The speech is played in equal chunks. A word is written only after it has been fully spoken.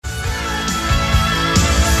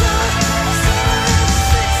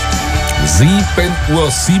7:47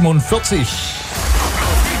 Uhr.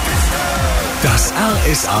 Das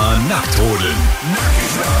R.SA-Nacktrodeln.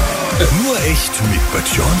 Nur echt mit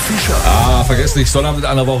Böttcher und Fischer. Vergesst nicht, Sonnabend in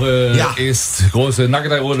einer Woche ist große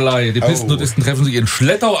Nacketrodelei. Die Pisten-Nudisten treffen sich in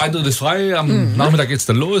Schlettau. Eintritt ist frei. Am Nachmittag geht's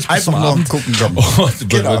dann los. Einfach noch gucken.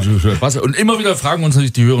 Und immer wieder fragen uns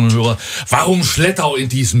natürlich die Hörerinnen und Hörer, warum Schlettau in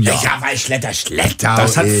diesem Jahr? Ja, weil Schlettau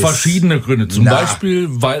Das hat ist. verschiedene Gründe. Zum Beispiel,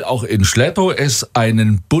 weil auch in Schlettau es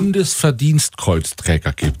einen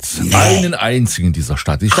Bundesverdienstkreuzträger gibt. Einen einzigen in dieser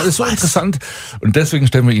Stadt. Die Stadt ist so interessant und deswegen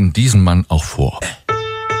stellen wir Ihnen diesen Mann auch vor.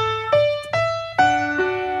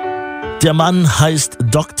 Der Mann heißt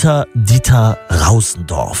Dr. Dieter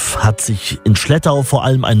Rausendorf, hat sich in Schlettau vor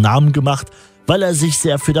allem einen Namen gemacht, weil er sich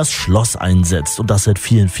sehr für das Schloss einsetzt und das seit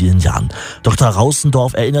vielen, vielen Jahren. Dr.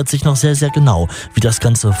 Rausendorf erinnert sich noch sehr, sehr genau, wie das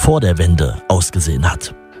Ganze vor der Wende ausgesehen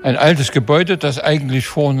hat. Ein altes Gebäude, das eigentlich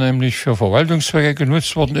vornehmlich für Verwaltungszwecke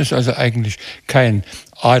genutzt worden ist, also eigentlich kein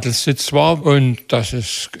Adelssitz war und das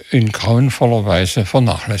es in grauenvoller Weise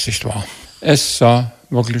vernachlässigt war. Es sah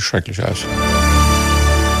wirklich schrecklich aus.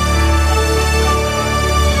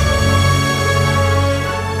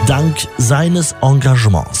 Dank seines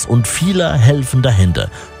Engagements und vieler helfender Hände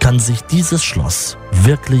kann sich dieses Schloss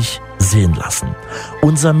wirklich sehen lassen.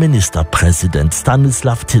 Unser Ministerpräsident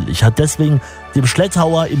Stanislav Tillich hat deswegen dem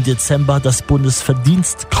Schlettauer im Dezember das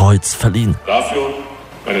Bundesverdienstkreuz verliehen. Dafür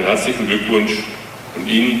meinen herzlichen Glückwunsch und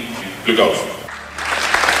Ihnen Glück auf.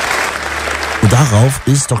 Und darauf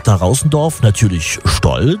ist Dr. Rausendorf natürlich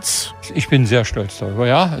stolz. Ich bin sehr stolz darüber.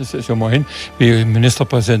 Ja, es ist immerhin, wie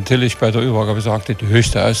Ministerpräsident Tillich bei der Übergabe sagte, die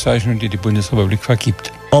höchste Auszeichnung, die die Bundesrepublik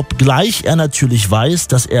vergibt. Obgleich er natürlich weiß,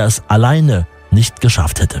 dass er es alleine nicht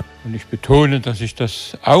geschafft hätte. Und ich betone, dass ich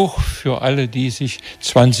das auch für alle, die sich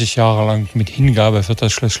 20 Jahre lang mit Hingabe für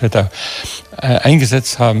das Schloss Schlettau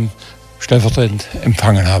eingesetzt haben, stellvertretend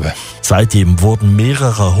empfangen habe. Seitdem wurden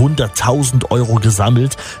mehrere 100.000 Euro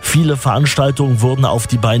gesammelt. Viele Veranstaltungen wurden auf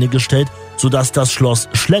die Beine gestellt, sodass das Schloss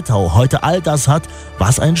Schlettau heute all das hat,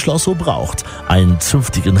 was ein Schloss so braucht. Einen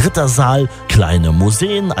zünftigen Rittersaal, kleine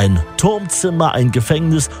Museen, ein Turmzimmer, ein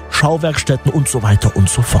Gefängnis, Schauwerkstätten und so weiter und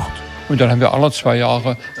so fort. Und dann haben wir alle 2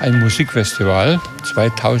 Jahre ein Musikfestival,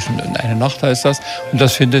 2001 Nacht heißt das. Und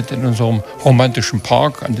das findet in unserem romantischen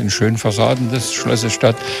Park an den schönen Fassaden des Schlosses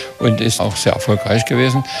statt und ist auch sehr erfolgreich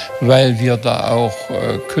gewesen, weil wir da auch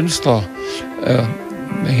Künstler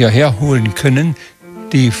hierher holen können,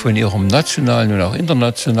 die von ihrem nationalen und auch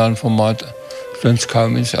internationalen Format sonst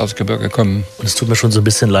kaum ins Erzgebirge kommen. Und es tut mir schon so ein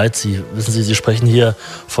bisschen leid. Sie sprechen hier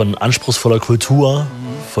von anspruchsvoller Kultur,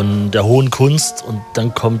 von der hohen Kunst und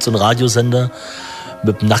dann kommt so ein Radiosender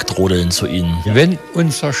mit Nacktrodeln zu Ihnen. Wenn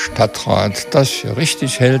unser Stadtrat das für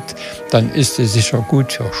richtig hält, dann ist es sicher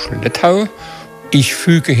gut für Schlettau. Ich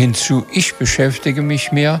füge hinzu, ich beschäftige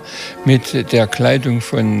mich mehr mit der Kleidung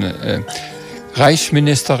von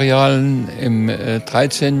Reichsministerialen im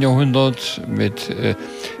 13. Jahrhundert mit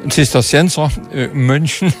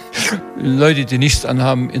Zisterziensermönchen. Leute, die nichts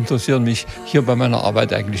anhaben, interessieren mich hier bei meiner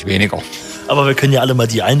Arbeit eigentlich weniger. Aber wir können ja alle mal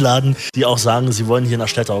die einladen, die auch sagen, sie wollen hier nach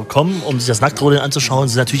Schlettau kommen, um sich das Nacktrodeln anzuschauen.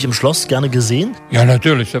 Sie sind natürlich im Schloss gerne gesehen. Ja,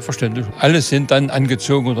 natürlich, selbstverständlich. Alle sind dann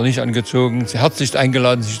angezogen oder nicht angezogen. Sie herzlich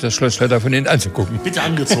eingeladen, sich das Schloss Schlettau von innen anzugucken. Bitte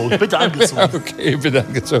angezogen, bitte angezogen. Okay, bitte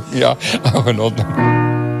angezogen, ja, auch in Ordnung.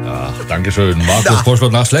 Ach, Dankeschön. Markus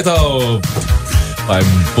Boschlott nach Schlettau. Beim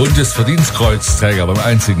Bundesverdienstkreuzträger, beim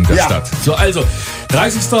einzigen der Stadt. So, also,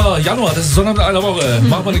 30. Januar, das ist Sonnabend in einer Woche.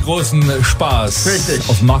 Machen wir den großen Spaß. Richtig.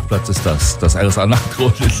 Auf dem Marktplatz ist das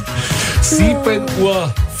R.SA-Nacktrodeln. 7:50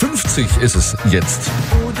 Uhr ist es jetzt.